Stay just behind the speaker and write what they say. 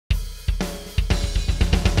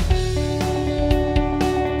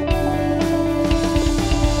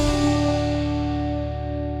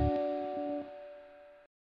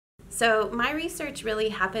So my research really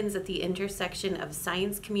happens at the intersection of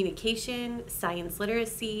science communication, science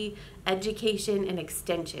literacy, education, and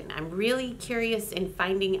extension. I'm really curious in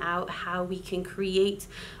finding out how we can create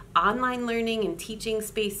online learning and teaching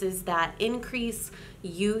spaces that increase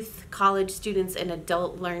youth, college students, and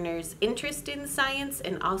adult learners' interest in science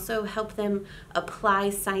and also help them apply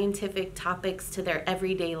scientific topics to their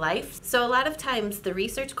everyday life. So a lot of times the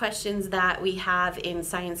research questions that we have in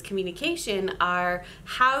science communication are,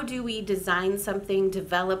 how do we design something,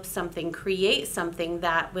 develop something, create something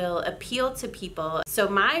that will appeal to people? So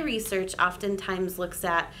my research oftentimes looks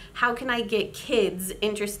at, how can I get kids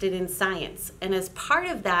interested in science? And as part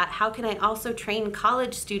of that, how can I also train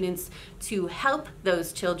college students to help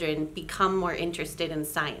those children become more interested in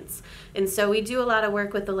science? And so we do a lot of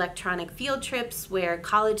work with electronic field trips where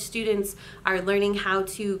college students are learning how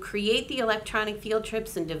to create the electronic field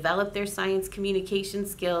trips and develop their science communication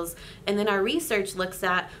skills. And then our research looks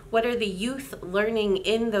at, what are the youth learning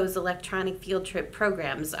in those electronic field trip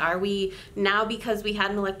programs? Are we now, because we had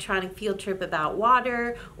an electronic field trip about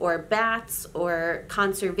water or bats or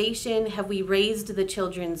conservation, have we raised the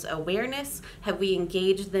children's awareness? Have we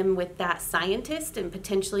engaged them with that scientist and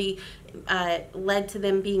potentially led to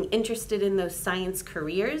them being interested in those science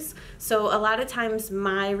careers? So a lot of times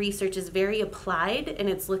my research is very applied, and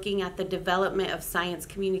it's looking at the development of science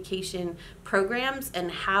communication programs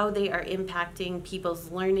and how they are impacting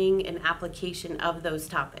people's learning and application of those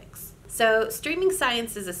topics. So Streaming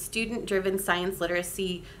Science is a student-driven science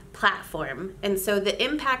literacy platform, and so the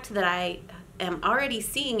impact that I am already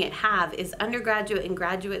seeing it have is undergraduate and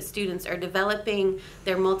graduate students are developing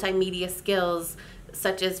their multimedia skills,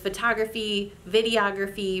 such as photography,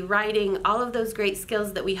 videography, writing, all of those great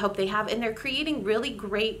skills that we hope they have, and they're creating really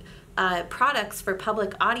great products for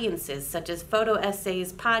public audiences, such as photo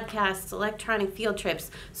essays, podcasts, electronic field trips.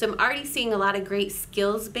 So I'm already seeing a lot of great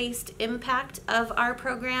skills-based impact of our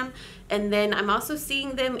program. And then I'm also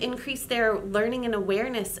seeing them increase their learning and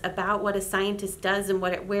awareness about what a scientist does and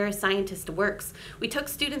where a scientist works. We took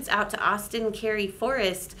students out to Austin Cary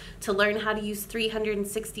Forest to learn how to use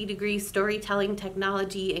 360-degree storytelling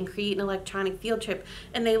technology and create an electronic field trip.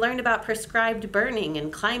 And they learned about prescribed burning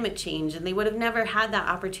and climate change, and they would have never had that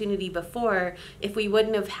opportunity before if we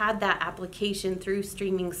wouldn't have had that application through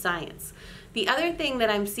Streaming Science. The other thing that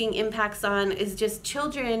I'm seeing impacts on is just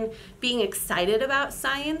children being excited about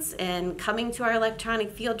science and coming to our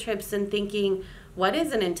electronic field trips and thinking, what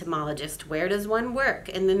is an entomologist? Where does one work?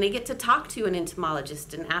 And then they get to talk to an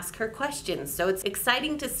entomologist and ask her questions. So it's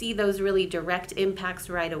exciting to see those really direct impacts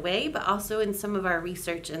right away, but also in some of our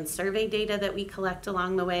research and survey data that we collect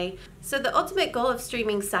along the way. So the ultimate goal of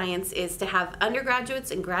Streaming Science is to have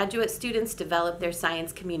undergraduates and graduate students develop their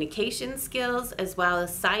science communication skills, as well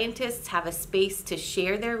as scientists have a space to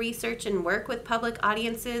share their research and work with public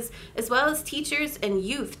audiences, as well as teachers and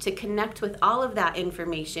youth to connect with all of that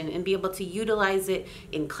information and be able to utilize it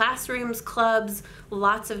in classrooms, clubs,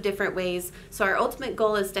 lots of different ways. So our ultimate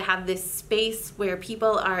goal is to have this space where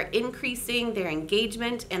people are increasing their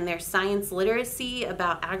engagement and their science literacy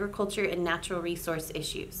about agriculture and natural resource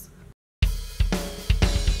issues.